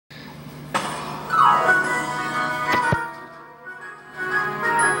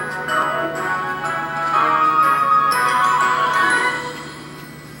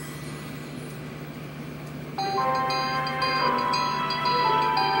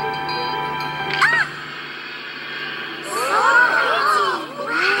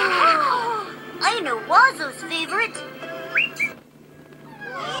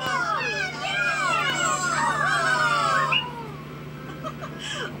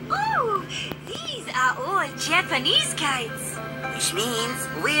are all Japanese kites. Which means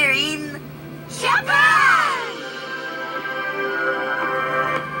we're in Japan!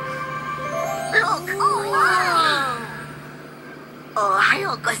 Look! Oh!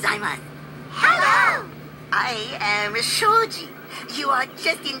 Ohayo gozaimasu. Hello! I am Shoji. You are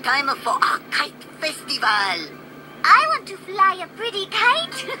just in time for our kite festival. I want to fly a pretty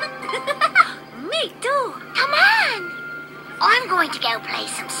kite. Me too. Come on. I'm going to go play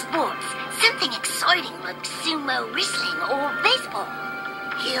some sports. Something exciting like sumo wrestling or baseball.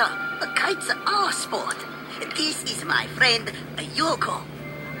 Here, kites are sport. This is my friend Yoko.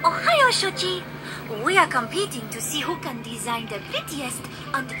 Ohayo, Shoji. We are competing to see who can design the prettiest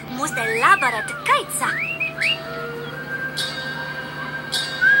and most elaborate kites.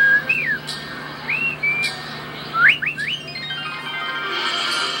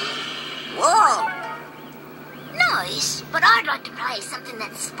 Whoa! Nice, but I'd like to play something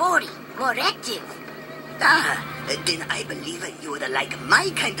that's sporty, more active. Then I believe you would like my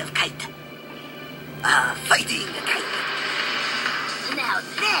kind of kite. Fighting kite. Now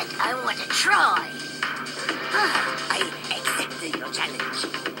that I want to try. I accept your challenge.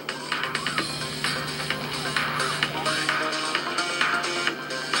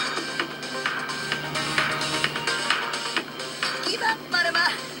 Give up, Marama,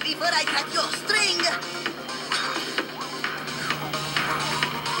 before I cut your string.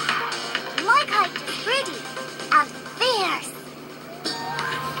 My kite is pretty and fierce.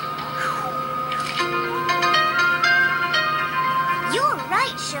 You're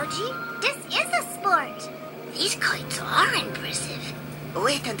right, Shoji. This is a sport. These kites are impressive.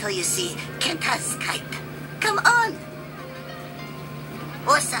 Wait until you see Kenta's kite. Come on.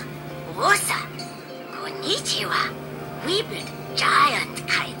 Osa. Osa. Konnichiwa. We build giant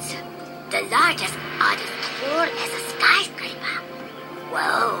kites. The largest are as tall as a skyscraper.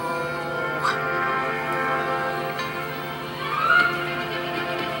 Whoa.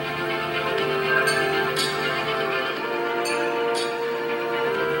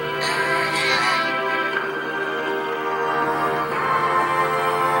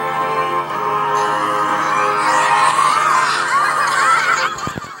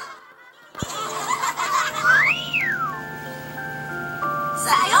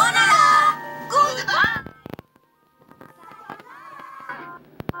 Sayonara. Goodbye.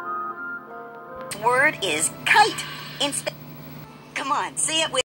 Word is kite. Come on, say it with